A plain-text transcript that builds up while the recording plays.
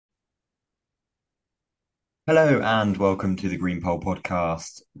Hello and welcome to the Green Pole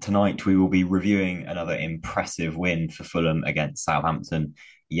podcast. Tonight we will be reviewing another impressive win for Fulham against Southampton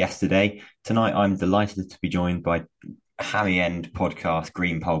yesterday. Tonight I'm delighted to be joined by Hammy End podcast,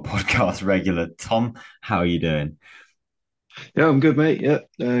 Green Pole podcast regular Tom. How are you doing? Yeah, I'm good, mate.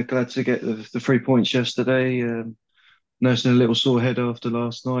 Yeah, glad to get the 3 points yesterday. Nursing a little sore head after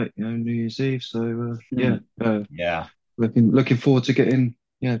last night, New Year's Eve. So Hmm. yeah, Yeah, looking forward to getting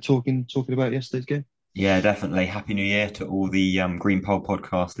talking about yesterday's game. yeah, definitely. Happy New Year to all the Green Pole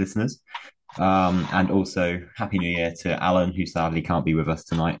podcast listeners. And also Happy New Year to Alan, who sadly can't be with us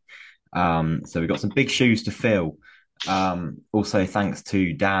tonight. So we've got some big shoes to fill. Also, thanks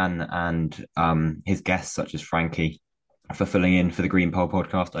to Dan and his guests, such as Frankie, for filling in for the Green Pole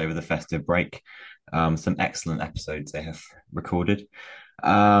podcast over the festive break. Some excellent episodes they have recorded.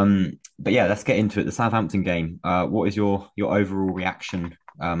 But yeah, let's get into it. The Southampton game. What is your overall reaction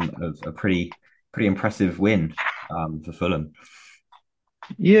of a pretty impressive win for Fulham?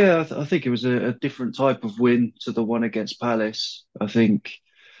 Yeah, I think it was a different type of win to the one against Palace. I think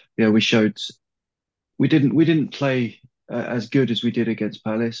we showed we didn't play as good as we did against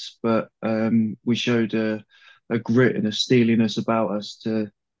Palace, but we showed a grit and a steeliness about us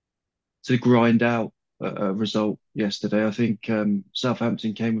to grind out a result yesterday. I think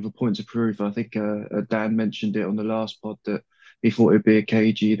Southampton came with a point to prove. I think Dan mentioned it on the last pod that he thought it'd be a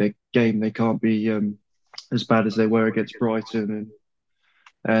cagey game. They can't be as bad as they were against Brighton,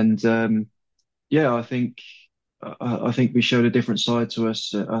 and yeah, I think we showed a different side to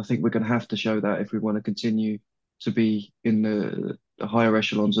us. I think we're going to have to show that if we want to continue to be in the higher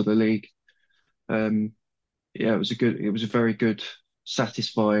echelons of the league. Um, yeah, it was a very good,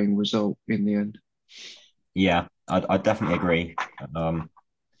 satisfying result in the end. Yeah, I definitely agree. Um,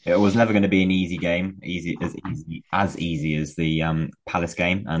 it was never going to be an easy game, easy as the Palace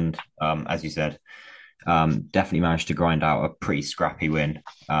game, and as you said, definitely managed to grind out a pretty scrappy win.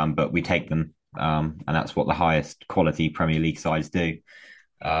 But we take them, and that's what the highest quality Premier League sides do.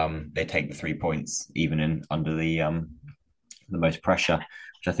 They take the 3 points even in under the most pressure,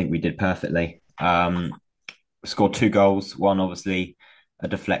 which I think we did perfectly. Scored two goals. One obviously a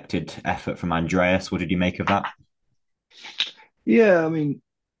deflected effort from Andreas. What did you make of that? Yeah, I mean,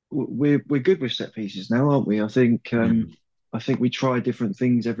 we're good with set pieces now, aren't we? Mm. I think we try different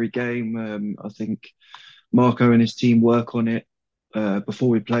things every game. I think Marco and his team work on it before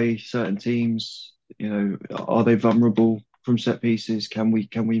we play certain teams. Are they vulnerable from set pieces? Can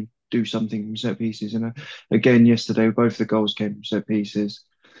we do something from set pieces? And again, yesterday, both the goals came from set pieces.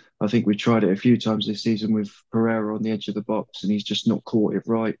 I think we tried it a few times this season with Pereira on the edge of the box, and he's just not caught it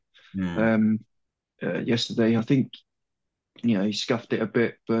right. Mm. Um, Yesterday, I think he scuffed it a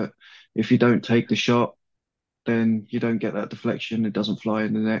bit, but if you don't take the shot, then you don't get that deflection. It doesn't fly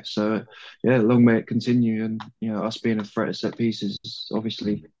in the net. So, yeah, long may it continue. And, us being a threat at set pieces is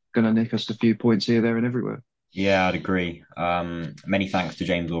obviously going to nick us a few points here, there, and everywhere. Yeah, I'd agree. Many thanks to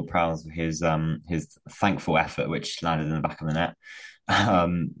James Ward-Prowse for his thankful effort, which landed in the back of the net.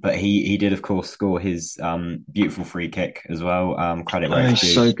 But he did, of course, score his beautiful free kick as well. Credit where Oh, it's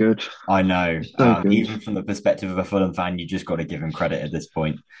he's due. so good. I know. He's so good. Even from the perspective of a Fulham fan, you just got to give him credit at this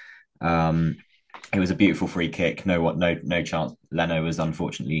point. Um, it was a beautiful free kick. No chance. Leno was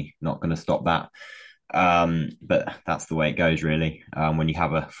unfortunately not going to stop that. But that's the way it goes, really. When you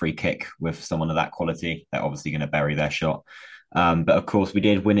have a free kick with someone of that quality, they're obviously going to bury their shot. But of course, we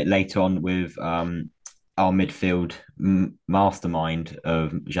did win it later on with our midfield mastermind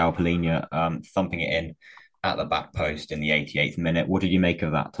of João Palhinha thumping it in at the back post in the 88th minute. What did you make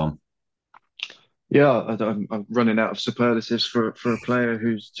of that, Tom? Yeah, I'm running out of superlatives for a player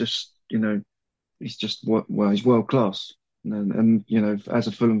who's just, he's just, well, he's world class. And as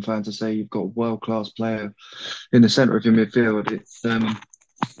a Fulham fan, to say you've got a world class player in the centre of your midfield, it's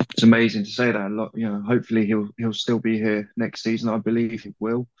amazing to say that. A lot, hopefully he'll still be here next season. I believe he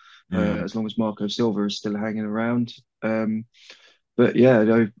will, Mm. as long as Marco Silva is still hanging around. But yeah,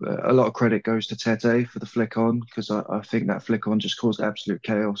 a lot of credit goes to Tete for the flick on because I think that flick on just caused absolute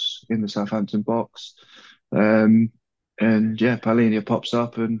chaos in the Southampton box. Um, and yeah, Palhinha pops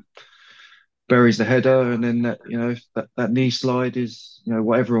up and buries the header, and then that knee slide is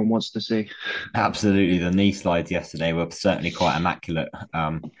what everyone wants to see. Absolutely, the knee slides yesterday were certainly quite immaculate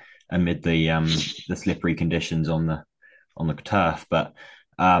amid the slippery conditions on the turf. But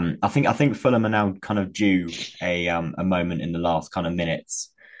I think Fulham are now kind of due a moment in the last kind of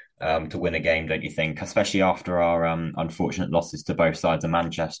minutes to win a game, don't you think? Especially after our unfortunate losses to both sides of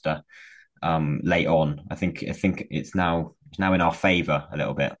Manchester late on. I think it's now in our favour a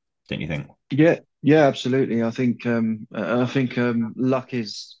little bit, don't you think? Yeah, yeah, absolutely. I think luck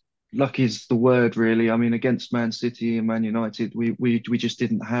is. luck is the word, really. I mean, against Man City and Man United, we just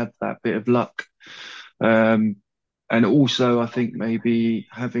didn't have that bit of luck. Um, and also, I think maybe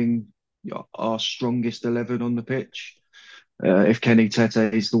having our strongest 11 on the pitch. If Kenny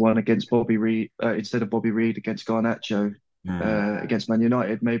Tete is the one against Bobby Reed instead of Bobby Reed against Garnacho Mm, against Man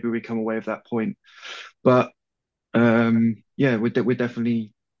United, maybe we come away with that point. But yeah, we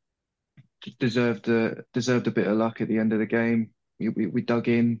definitely deserved a bit of luck at the end of the game. We dug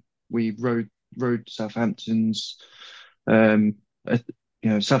in. We rode Southampton's. Um, uh,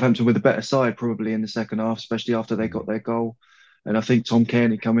 Southampton with a better side probably in the second half, especially after they got mm. their goal. And I think Tom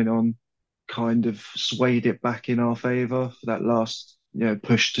Cairney coming on kind of swayed it back in our favour for that last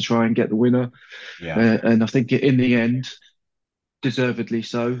push to try and get the winner. Yeah. And I think in the end, deservedly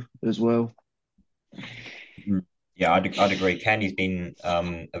so as well. Mm. Yeah, I'd agree. Kenny's been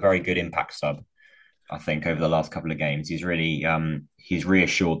a very good impact sub, I think, over the last couple of games. He's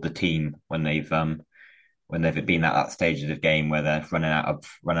reassured the team when they've been at that stage of the game where they're running out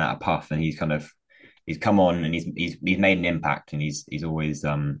of puff, and he's come on and he's made an impact, and he's always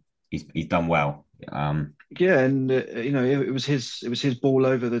he's done well. Yeah, and it was his ball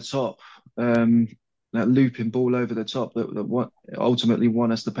over the top, um, that looping ball over the top that what ultimately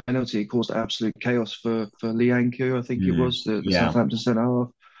won us the penalty. It caused absolute chaos for Lee Anku, I think it was the Yeah, Southampton centre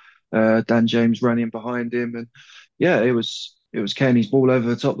half. Dan James running behind him, and yeah, it was Kenny's ball over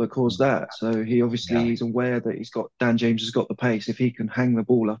the top that caused that. So he obviously yeah. he's aware that Dan James has got the pace. If he can hang the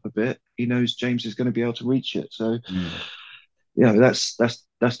ball up a bit, he knows James is going to be able to reach it. So Mm. yeah, that's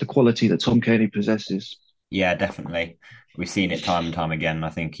the quality that Tom Kenny possesses. Yeah, definitely. We've seen it time and time again. I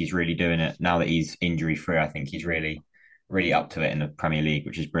think he's really doing it now that he's injury free. I think he's really up to it in the Premier League,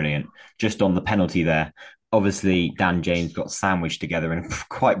 which is brilliant. Just on the penalty there, obviously Dan James got sandwiched together in a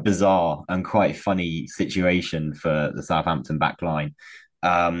quite bizarre and quite funny situation for the Southampton back line.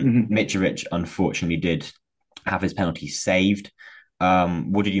 Mhm. Mitrovic unfortunately did have his penalty saved.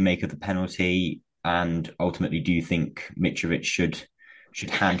 What did you make of the penalty? And ultimately, do you think Mitrovic should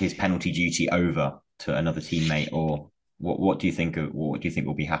hand his penalty duty over to another teammate, or what do you think what do you think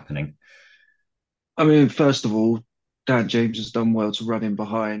will be happening? I mean, first of all, Dan James has done well to run in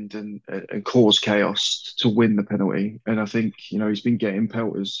behind and cause chaos to win the penalty. And I think, he's been getting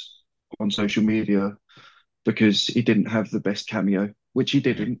pelters on social media because he didn't have the best cameo, which he Mm,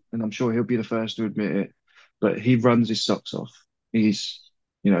 didn't, and I'm sure he'll be the first to admit it. But he runs his socks off. He's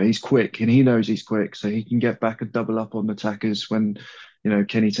quick, and he knows he's quick, so he can get back and double up on the attackers when,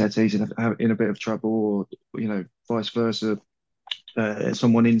 Kenny Tete's in a bit of trouble, or vice versa.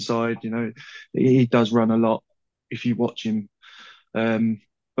 Someone inside, he does run a lot if you watch him. Um,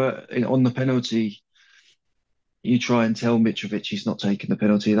 but on the penalty, you try and tell Mitrovic he's not taking the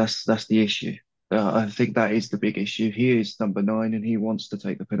penalty. That's the issue. I think that is the big issue. He is number nine and he wants to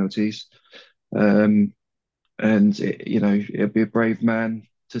take the penalties. Um, and it'd be a brave man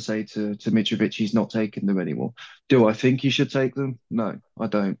to say to Mitrovic he's not taking them anymore. Do I think he should take them? No, I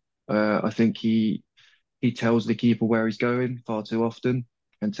don't. I think he tells the keeper where he's going far too often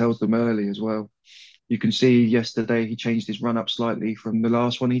and tells them early as well. You can see yesterday he changed his run up slightly from the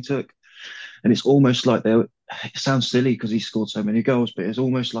last one he took. And it's almost like it sounds silly because he scored so many goals, but it's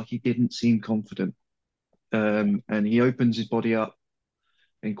almost like he didn't seem confident. And he opens his body up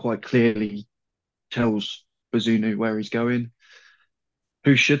and quite clearly tells Bazunu where he's going.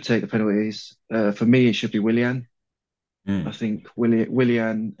 Who should take the penalties? For me, it should be Willian. I mm, think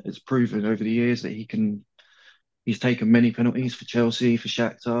Willian has proven over the years that he can. He's taken many penalties for Chelsea, for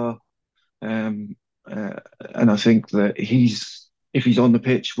Shakhtar, um, and I think that if he's on the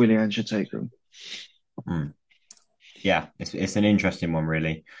pitch, Willian should take them. mm. Yeah, it's an interesting one,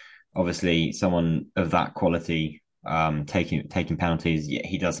 really. Obviously, someone of that quality, taking penalties, yeah,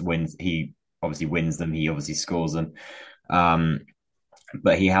 he does wins. He obviously wins them. He obviously scores them. Um,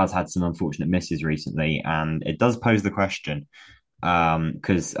 but he has had some unfortunate misses recently, and it does pose the question.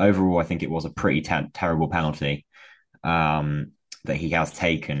 Because overall, I think it was a pretty terrible penalty um, that he has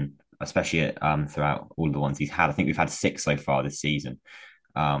taken, especially throughout all of the ones he's had. I think we've had six so far this season,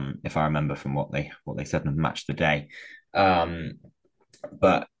 if I remember from what they said in the match today. Um,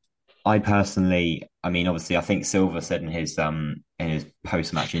 but I personally, I mean, obviously, I think Silva said in his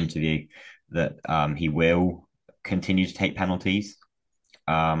post match interview that he will continue to take penalties,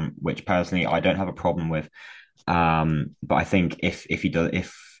 which personally I don't have a problem with. But I think if he does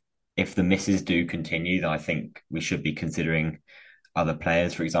if the misses do continue, then I think we should be considering other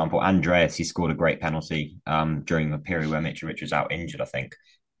players. For example, Andreas, he scored a great penalty during the period where Mitrovic was out injured, I think.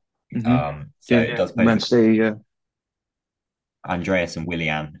 Hmm. So Yeah, it does pose Man the City. Yeah, Andreas and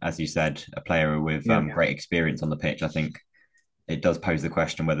Willian, as you said, a player with yeah. great experience on the pitch. I think it does pose the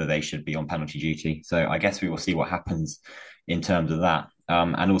question whether they should be on penalty duty. So I guess we will see what happens in terms of that.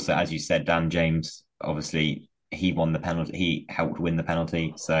 And also, as you said, Dan James, obviously, he won the penalty. He helped win the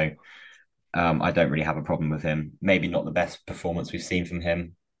penalty. So I don't really have a problem with him. Maybe not the best performance we've seen from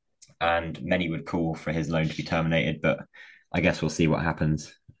him, and many would call for his loan to be terminated. But I guess we'll see what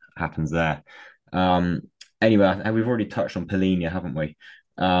happens there. Um, anyway, we've already touched on Polinia, haven't we?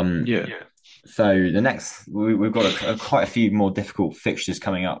 Um, Yeah. so the next, we've got quite a few more difficult fixtures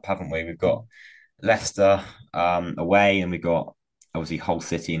coming up, haven't we? We've got Leicester away, and we've got obviously Hull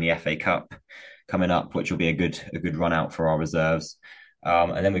City in the FA Cup coming up, which will be a good run out for our reserves.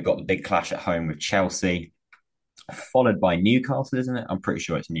 And then we've got the big clash at home with Chelsea, followed by Newcastle, isn't it? I'm pretty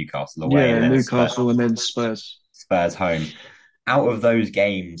sure it's Newcastle away, and Yeah, then it's Newcastle and then Spurs. Spurs home. Out of those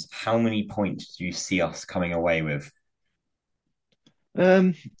games, how many points do you see us coming away with?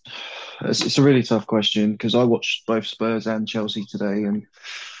 Um, it's a really tough question because I watched both Spurs and Chelsea today, and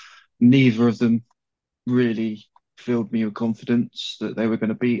neither of them really filled me with confidence that they were going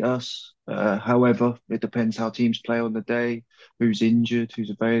to beat us. However, it depends how teams play on the day, who's injured, who's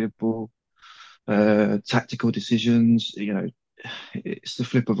available, tactical decisions. It's the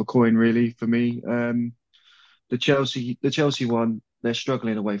flip of a coin, really, for me. The Chelsea one, they're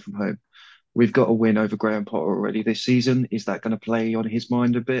struggling away from home. We've got a win over Graham Potter already this season. Is that going to play on his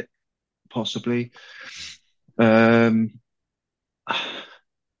mind a bit? Possibly. Um,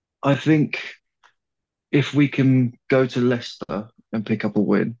 I think if we can go to Leicester and pick up a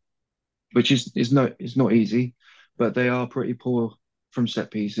win, which is not easy, but they are pretty poor from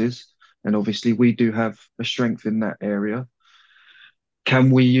set pieces, and obviously we do have a strength in that area.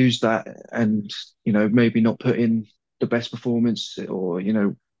 Can we use that and maybe not put in the best performance, or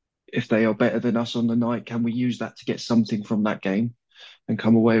if they are better than us on the night, can we use that to get something from that game and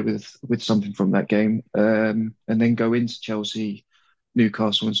come away with something from that game, and then go into Chelsea,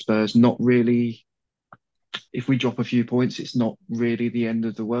 Newcastle, and Spurs? Not really. If we drop a few points, it's not really the end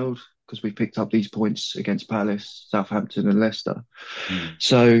of the world because we picked up these points against Palace, Southampton, and Leicester. Hmm.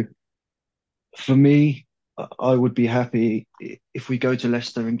 So for me, I would be happy if we go to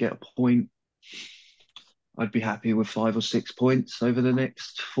Leicester and get a point. I'd be happy with 5 or 6 points over the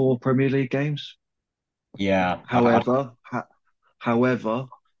next four Premier League games. Yeah, However, however,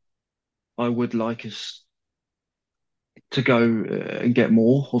 I would like us to go and get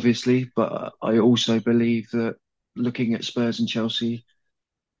more, obviously. But I also believe that looking at Spurs and Chelsea,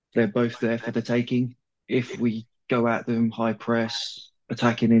 they're both there for the taking. If we go at them, high press,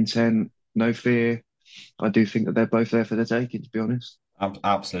 attacking intent, no fear, I do think that they're both there for the taking, to be honest. I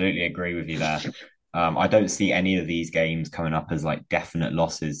absolutely agree with you there. I don't see any of these games coming up as like definite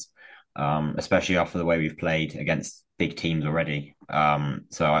losses, especially after the way we've played against big teams already.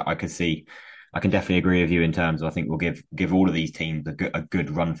 So I can definitely agree with you in terms of I think we'll give all of these teams a good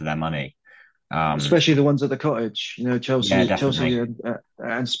run for their money. Um, Especially the ones at the cottage, yeah, Chelsea definitely.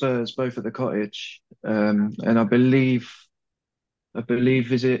 and Spurs both at the cottage. And I believe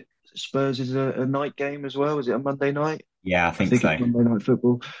is it Spurs is a night game as well? Is it a Monday night? Yeah, I I think think so. it's Monday night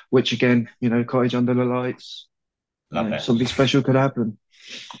football, which again, cottage under the lights, Love it. something special could happen.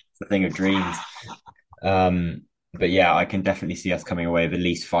 It's the thing of dreams. Um, but yeah, I can definitely see us coming away with at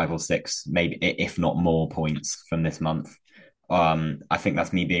least 5 or 6, maybe if not more points from this month. I think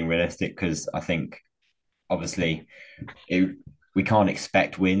that's me being realistic because I think obviously it, we can't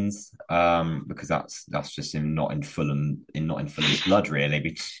expect wins because that's just not in Fulham's blood really.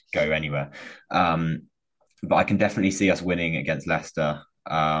 We just go anywhere. Um, but I can definitely see us winning against Leicester,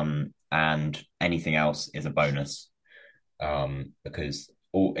 and anything else is a bonus because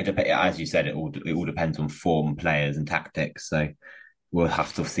as you said, it all depends on form, players, and tactics. So we'll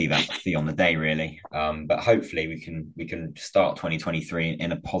have to see on the day, really. But hopefully we can start 2023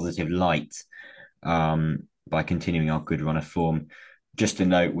 in a positive light by continuing our good run of form. Just to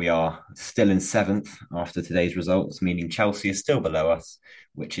note, we are still in seventh after today's results, meaning Chelsea is still below us,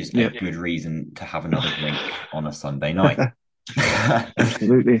 which is a Yeah, good reason to have another drink on a Sunday night.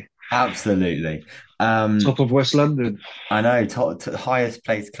 absolutely. Absolutely. Um, Top of West London. I know, highest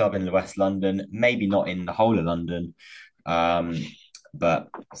placed club in West London, maybe not in the whole of London, um, but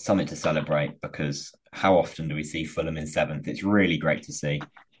something to celebrate because how often do we see Fulham in seventh? It's really great to see.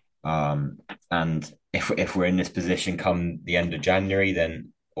 Um, and if we're in this position come the end of January,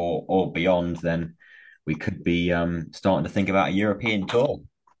 then or beyond, then we could be starting to think about a European tour.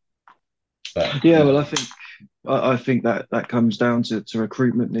 But Yeah, yeah, well, I think that comes down to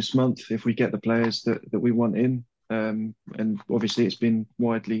recruitment this month. If we get the players that we want in, and obviously it's been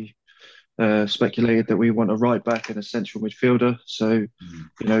widely speculated that we want a right back and a central midfielder. So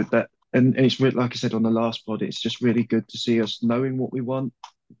mm, that and it's really, like I said on the last pod, it's just really good to see us knowing what we want,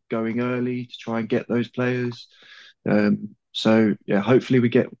 going early to try and get those players. So yeah, hopefully we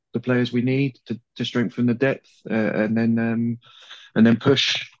get the players we need to strengthen the depth, and then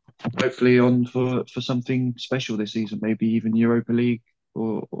push hopefully on for something special this season, maybe even Europa League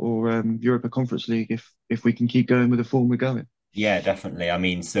or Europa Conference League if we can keep going with the form we're going. Yeah, definitely. I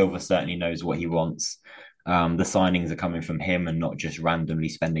mean, Silva certainly knows what he wants. The signings are coming from him and not just randomly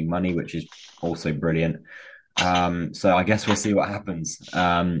spending money, which is also brilliant. So I guess we'll see what happens.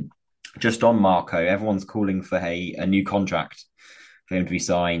 Just on Marco, everyone's calling for a new contract for him to be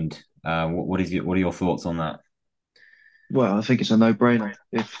signed. What are your thoughts on that? Well, I think it's a no-brainer.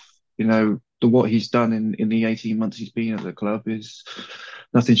 If what he's done in the 18 months he's been at the club is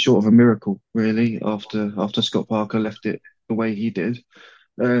nothing short of a miracle, really. After Scott Parker left it the way he did,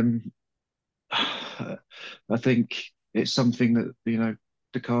 um, I think it's something that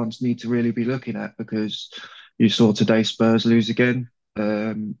the Khans need to really be looking at because you saw today Spurs lose again.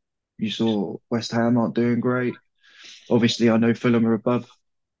 You saw West Ham aren't doing great. Obviously, I know Fulham are above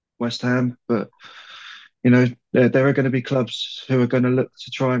West Ham, but there are going to be clubs who are going to look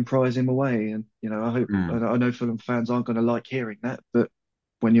to try and prize him away. And I know Fulham fans aren't going to like hearing that, but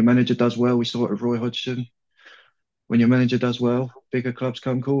when your manager does well, we saw it with Roy Hodgson. When your manager does well, bigger clubs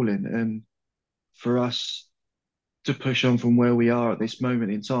come calling. And for us to push on from where we are at this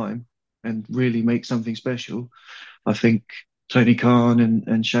moment in time and really make something special, I think Tony Khan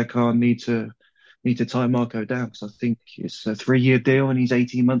and Shad Khan need to tie Marco down because I think it's a 3-year deal and he's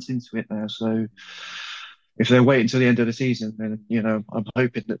 18 months into it now. So if they're waiting until the end of the season, then I'm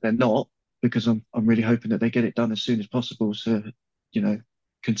hoping that they're not because I'm really hoping that they get it done as soon as possible to you know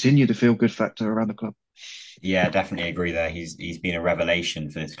continue the feel good factor around the club. Yeah, definitely agree there. He's been a revelation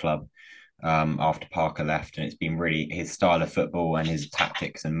for this club after Parker left, and it's been really his style of football and his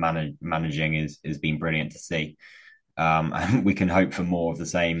tactics and managing is been brilliant to see. And we can hope for more of the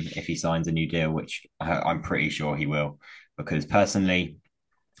same if he signs a new deal, which I'm pretty sure he will. Because personally,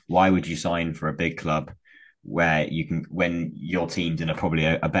 why would you sign for a big club where you can when your team's in probably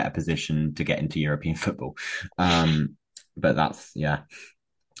a better position to get into European football? But that's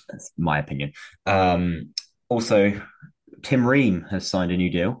my opinion. Also, Tim Ream has signed a new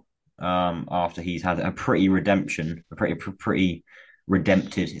deal after he's had a pretty redemption, a pretty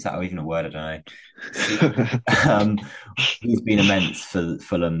redempted. Is that even a word? I don't know. Season. He's been immense for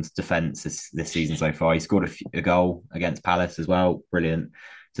Fulham's defence this season so far. He scored a goal against Palace as well. Brilliant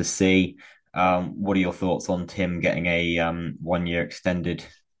to see. What are your thoughts on Tim getting a 1 year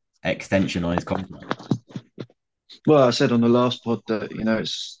extension on his contract? Well, I said on the last pod that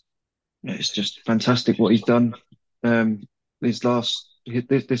it's just fantastic what he's done. Um, this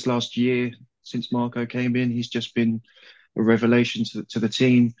last year since Marco came in, he's just been a revelation to the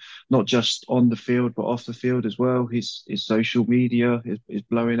team, not just on the field but off the field as well. His social media is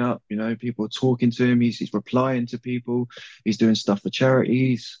blowing up. People are talking to him. He's replying to people. He's doing stuff for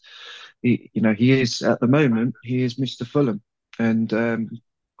charities. He is at the moment he is Mr. Fulham, and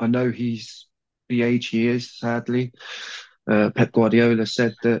I know he's the age he is. Sadly, Pep Guardiola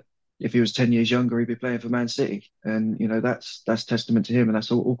said that if he was 10 years younger, he'd be playing for Man City. And, that's testament to him. And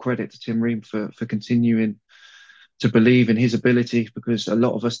that's all credit to Tim Ream for continuing to believe in his ability because a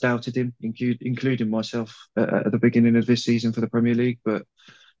lot of us doubted him, including myself at the beginning of this season for the Premier League. But,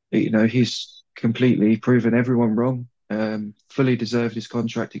 he's completely proven everyone wrong. Fully deserved his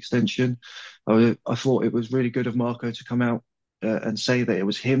contract extension. I thought it was really good of Marco to come out and say that it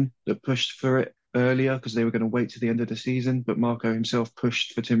was him that pushed for it earlier because they were going to wait to the end of the season. But Marco himself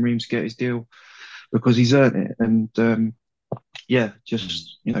pushed for Tim Ream to get his deal because he's earned it. And yeah,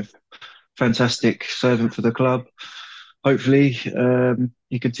 just fantastic servant for the club. Hopefully,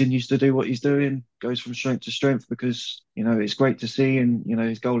 he continues to do what he's doing, goes from strength to strength because it's great to see. And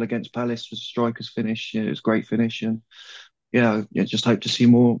his goal against Palace was a striker's finish. It was a great finish, and just hope to see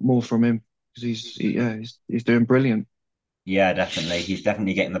more from him because he's doing brilliant. Yeah, definitely. He's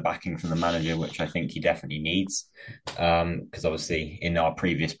definitely getting the backing from the manager, which I think he definitely needs. Because obviously in our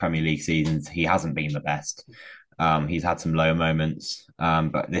previous Premier League seasons, he hasn't been the best. He's had some low moments,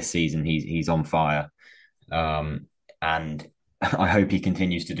 but this season he's on fire. And I hope he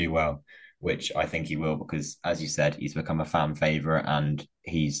continues to do well, which I think he will, because as you said, he's become a fan favourite and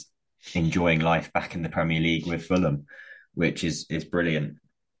he's enjoying life back in the Premier League with Fulham, which is brilliant.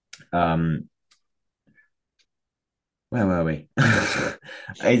 Um, where were we?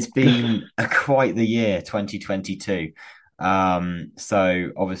 It's been quite the year, 2022.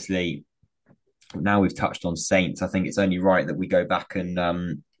 So obviously now we've touched on Saints. I think it's only right that we go back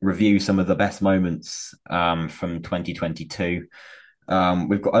and review some of the best moments from 2022.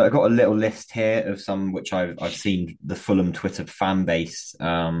 I've got a little list here of some which I've seen the Fulham Twitter fan base.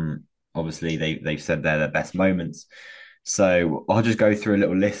 Obviously they've said they're their best moments. So I'll just go through a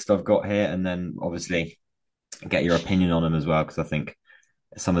little list I've got here, and then obviously get your opinion on them as well, because I think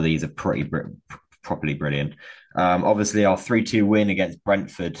some of these are properly brilliant. Obviously, our 3-2 win against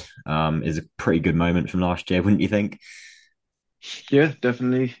Brentford is a pretty good moment from last year, wouldn't you think? Yeah,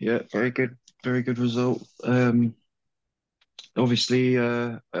 definitely. Yeah, very good result. Obviously,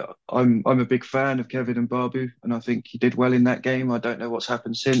 I'm a big fan of Kevin and Babu, and I think he did well in that game. I don't know what's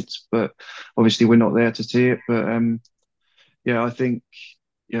happened since, but obviously we're not there to see it. But yeah, I think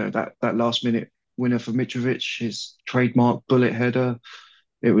that last minute winner for Mitrovic, his trademark bullet header.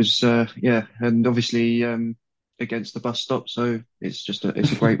 It was yeah, and obviously against the bus stop, so it's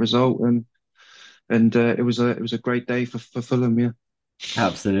a great result, and it was a great day for Fulham. Yeah.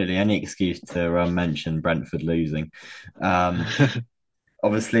 Absolutely. Any excuse to mention Brentford losing. Um,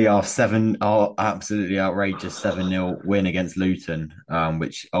 Obviously, our absolutely outrageous 7-0 win against Luton,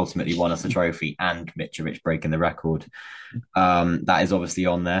 which ultimately won us a trophy, and Mitrovic breaking the record. That is obviously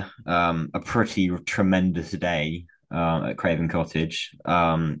on there. A pretty tremendous day at Craven Cottage.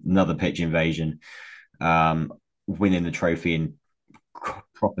 Another pitch invasion, um, winning the trophy in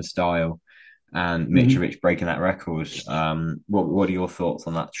proper style, and Mhm. Mitrovic breaking that record. What are your thoughts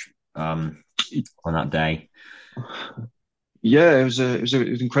on that day? Yeah, it was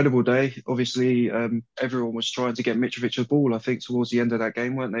an incredible day. Obviously, everyone was trying to get Mitrovic a ball. I think towards the end of that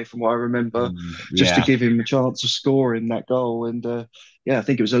game, weren't they? From what I remember, just to Yeah, give him a chance of scoring that goal. And yeah, I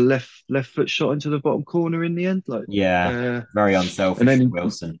think it was a left foot shot into the bottom corner in the end. yeah, Uh, very and unselfish from then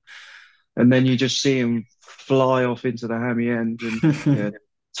Wilson. and then you just see him fly off into the hammy end and yeah,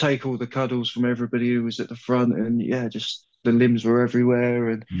 take all the cuddles from everybody who was at the front. And yeah, just the limbs were everywhere.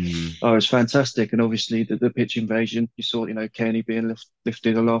 And Mm, oh, it's fantastic. And obviously the pitch invasion, you saw, Kenny being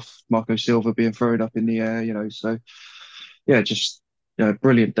lifted aloft, Marco Silva being thrown up in the air, so yeah, just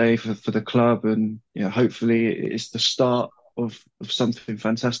brilliant day for the club. And hopefully it's the start of something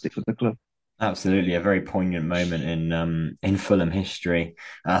fantastic for the club. Absolutely, a very poignant moment in Fulham history.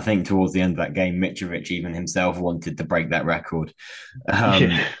 And I think towards the end of that game, Mitrovic even himself wanted to break that record. Um,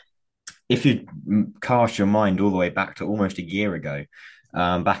 Yeah. if you cast your mind all the way back to almost a year ago,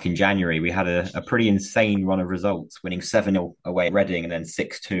 back in January, we had a pretty insane run of results, winning 7-0 away at Reading and then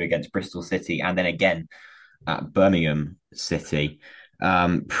 6-2 against Bristol City, and then again at Birmingham City.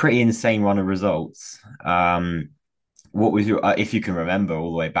 Pretty insane run of results. What was your, if you can remember,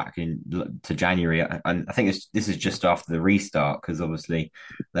 all the way back to January? And I think this is just after the restart, because obviously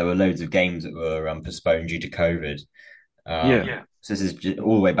there were loads of games that were postponed due to COVID. Yeah. So this is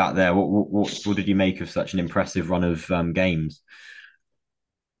all the way back there. What did you make of such an impressive run of games?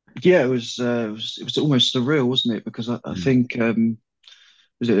 Yeah, it was almost surreal, wasn't it? Because I Mm. think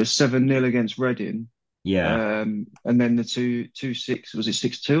was it a 7-0 against Reading? Yeah, And then the 2-6, was it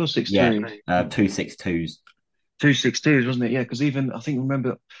 6-2 or six yeah, three? 2-6-2s. 2-6-2, wasn't it? Yeah, because even I think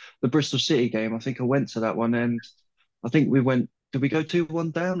remember the Bristol City game. I think I went to that one, and I think we went. Did we go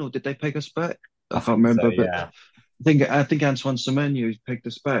 2-1 down, or did they peg us back? I I can't think so. remember, but Yeah. I think Antoine Semenyo pegged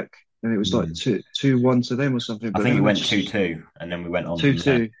us back, and it was like Mm. 2-1 to them or something. I But think it then we went two just two, and then we wwent on from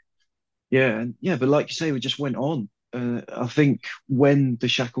there. 2-2. Yeah, and yeah, but like you say, we just went on. I think when the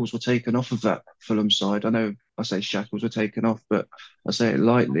shackles were taken off of that Fulham side, I know I say shackles were taken off, but I say it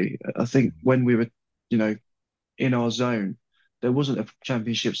lightly. I think when we were, you know, in our zone, there wasn't a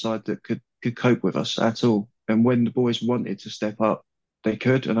championship side that could cope with us at all. And when the boys wanted to step up, they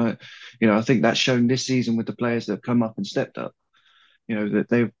could. And I think that's shown this season with the players that have come up and stepped up.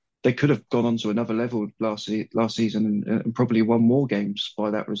 That they could have gone on to another level last season and probably won more games by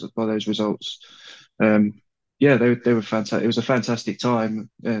those results. Um, yeah, they were fantastic. It was a fantastic time,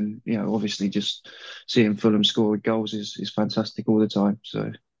 and obviously just seeing Fulham score goals is fantastic all the time.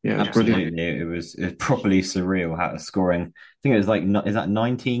 So yeah, it was brilliant. Absolutely, it was properly surreal how scoring. I think it was like is that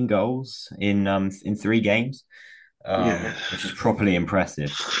 19 goals in 3 games, Yeah. which is properly impressive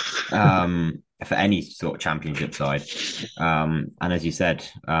for any sort of championship side. And as you said,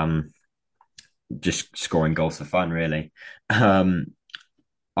 just scoring goals for fun, really. Um,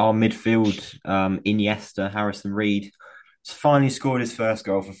 our midfield, Iniesta, Harrison Reed, finally scored his first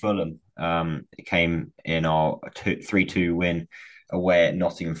goal for Fulham. It came in our 3-2 win away at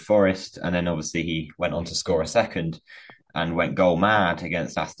Nottingham Forest, and then obviously he went on to score a second and went goal mad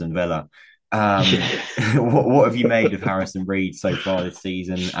against Aston Villa. Um, Yeah. what have you made of Harrison Reed so far this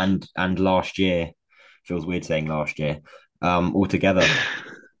season and last year? Feels weird saying last year. Altogether.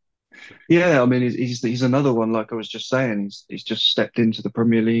 Yeah, I mean, he's another one. Like I was just saying, he's just stepped into the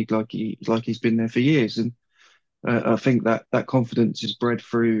Premier League like he's been there for years, and I think that that confidence is bred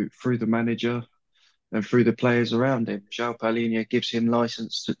through the manager and through the players around him. João Palhinha gives him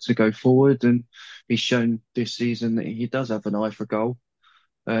license to go forward, and he's shown this season that he does have an eye for goal.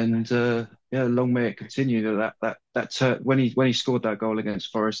 And yeah, long may it continue. When he scored that goal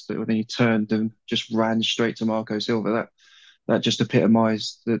against Forest, when he turned and just ran straight to Marco Silva, that just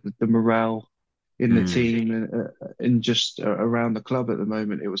epitomised the morale in the Mm. team and just around the club at the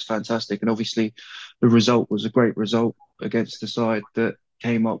moment. It was fantastic, and obviously, the result was a great result against the side that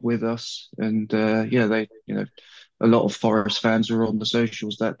came up with us. And yeah, a lot of Forest fans were on the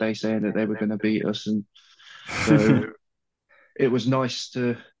socials that day saying that they were going to beat us, and so it was nice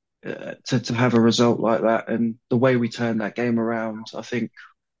to have a result like that. And the way we turned that game around, I think,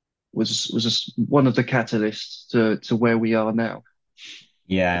 was just one of the catalysts to where we are now.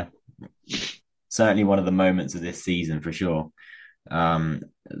 Yeah, certainly one of the moments of this season for sure. It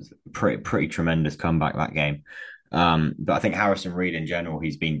was a pretty tremendous comeback that game. But I think Harrison Reed in general,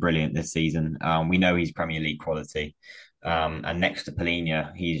 he's been brilliant this season. We know he's Premier League quality. And next to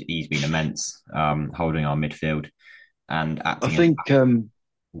Polina, he's been immense, holding our midfield and I acting as think,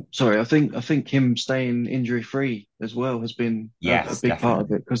 sorry, I think him staying injury free as well has been a yes, big part of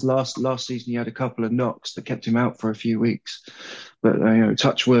definitely. it because last season he had a couple of knocks that kept him out for a few weeks. But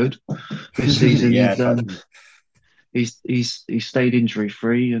touch wood, this season Yeah, touch wood. he's stayed injury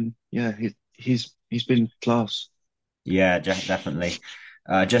free, and yeah, he's been class. Yeah, definitely.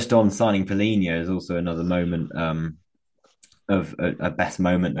 Just on signing Polina is also another moment of a best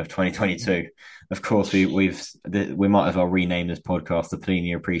moment of 2022. Of course, we might as well rename this podcast the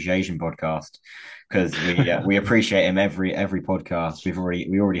Polina Appreciation Podcast because we appreciate him every podcast.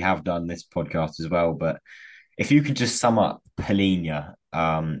 We already have done this podcast as well. But if you could just sum up Polina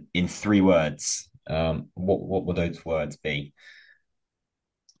in 3 words, what would those words be?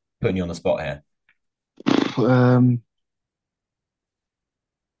 Putting you on the spot here. Um,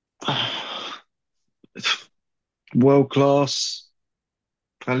 world class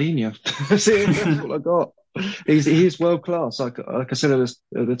Paulinho. That's it. That's all I got. He's world class. Like I said at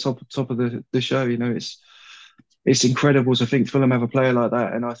the top of the show, it's incredible to think Fulham have a player like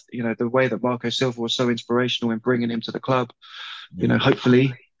that. And the way that Marco Silva was so inspirational in bringing him to the club. Mm,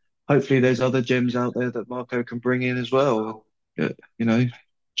 Hopefully there's other gems out there that Marco can bring in as well. And you know,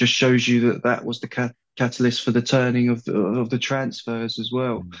 just shows you that that was the catalyst for the turning of the transfers as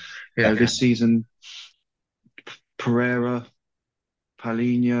well. This definitely. season, Pereira,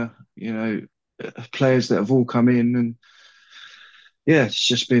 Palhinha, players that have all come in, and yeah,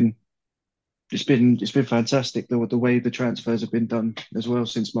 it's been fantastic the way the transfers have been done as well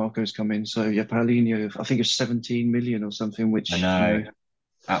since Marco's come in. So yeah, Palhinha, I think it's 17 million or something, I which know,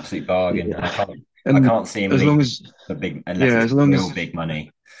 absolute bargain, and yeah. I And can't see him as long leaving as for big unless yeah, it's real big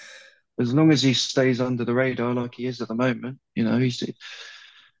money. as long as he stays under the radar like he is at the moment, he's.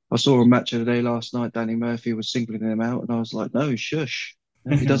 I saw a match of the day last night. Danny Murphy was singling him out, and I was like, no, shush,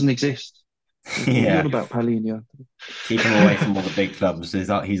 no, he doesn't exist. What are you on Yeah, about, Palhinha? keep him away from all the big clubs. He's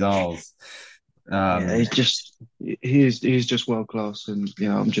ours. Yeah, Um, he's just world class, and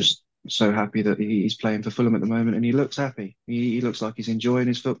I'm just so happy that he's playing for Fulham at the moment, and he looks happy. He looks like he's enjoying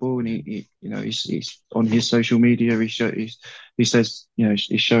his football, and he's on his social media. He says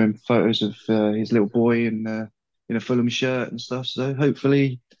he's showing photos of his little boy in a Fulham shirt and stuff. So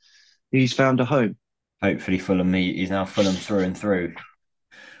hopefully he's found a home. hopefully Fulham. He's now Fulham through and through,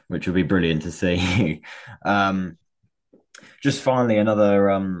 which would be brilliant to see. um, just finally,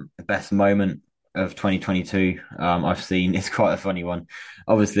 another best moment of 2022 I've seen. It's quite a funny one.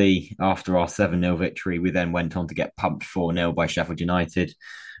 Obviously, after our 7-0 victory, we then went on to get pumped 4-0 by Sheffield United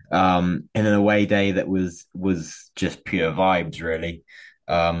in an away day that was just pure vibes, really.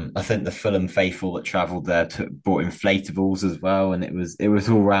 I think the Fulham faithful that travelled there brought inflatables as well, and it was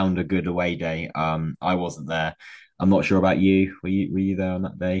all round a good away day. I wasn't there. I'm not sure about you. Were you there on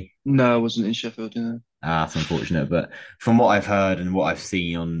that day? No, I wasn't in Sheffield. Ah, that's unfortunate, but from what I've heard and what I've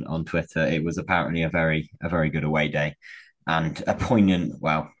seen on Twitter, it was apparently a very good away day, and a poignant,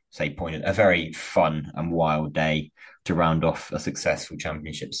 well, say poignant, a very fun and wild day to round off a successful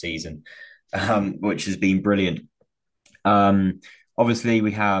championship season, which has been brilliant. Um, Obviously,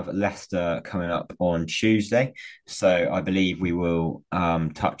 we have Leicester coming up on Tuesday, so I believe we will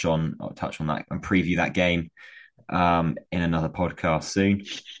touch on that and preview that game in another podcast soon.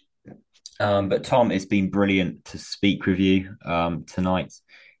 But Tom, it's been brilliant to speak with you tonight.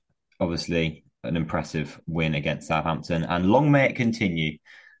 Obviously, an impressive win against Southampton, and long may it continue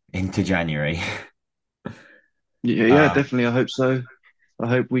into January. Yeah, Um, definitely. I hope so. I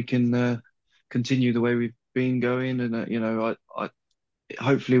hope we can continue the way we've been going, and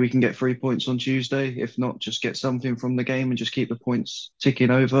hopefully we can get 3 points on Tuesday. If not, just get something from the game and just keep the points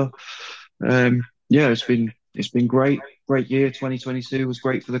ticking over. Yeah, it's been great. Great year. 2022 was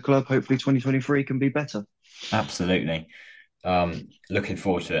great for the club. Hopefully 2023 can be better. Absolutely. Looking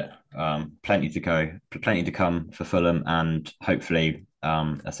forward to it. Plenty to go, plenty to come for Fulham, and hopefully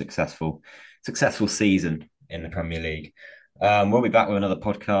a successful season in the Premier League. We'll be back with another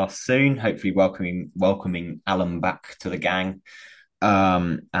podcast soon. Hopefully, welcoming Alan back to the gang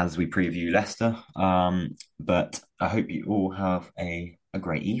as we preview Leicester. But I hope you all have a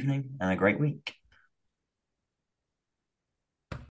great evening and a great week.